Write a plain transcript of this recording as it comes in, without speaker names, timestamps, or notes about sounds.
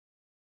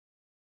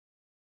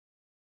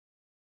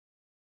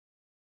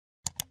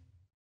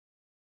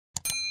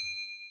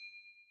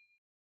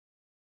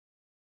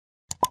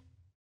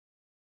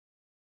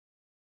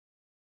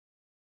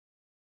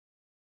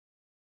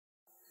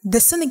The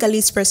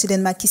Senegalese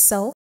President Macky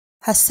Sall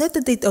has set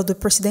the date of the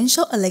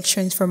presidential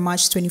elections for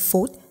March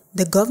 24th,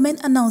 the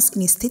government announced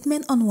in a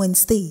statement on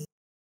Wednesday.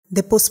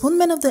 The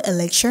postponement of the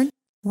election,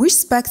 which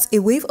sparked a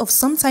wave of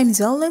sometimes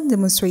violent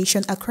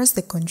demonstrations across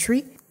the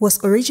country,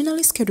 was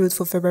originally scheduled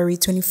for February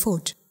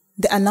 24th.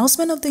 The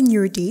announcement of the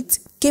new date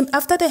came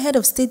after the head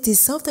of state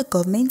dissolved the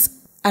government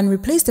and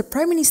replaced the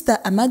Prime Minister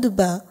Amadou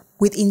Ba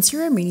with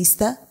Interior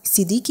Minister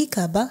Sidiki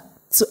Kaba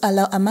to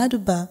allow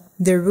Amadou Ba,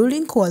 the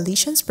ruling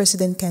coalition's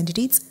president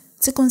candidate,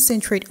 to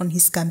concentrate on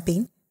his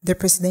campaign, the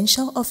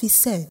presidential office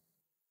said.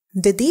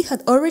 The day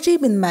had already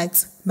been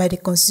marked by the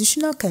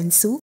Constitutional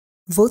Council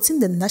voting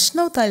the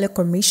National Dialogue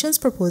Commission's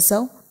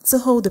proposal to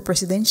hold the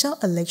presidential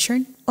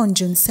election on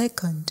June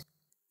 2nd.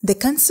 The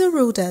council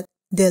ruled that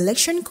the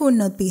election could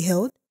not be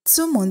held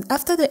 2 months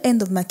after the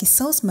end of Macky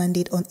Sall's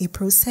mandate on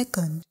April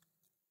 2nd.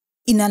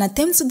 In an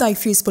attempt to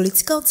diffuse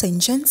political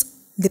tensions,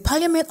 the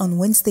parliament on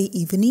Wednesday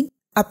evening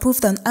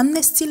approved an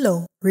amnesty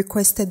law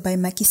requested by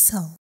Macky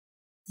Sall.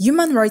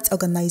 Human rights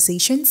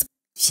organizations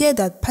fear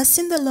that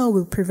passing the law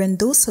will prevent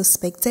those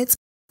suspected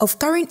of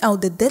carrying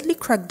out the deadly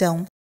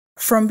crackdown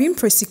from being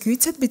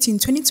prosecuted between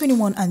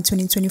 2021 and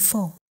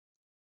 2024.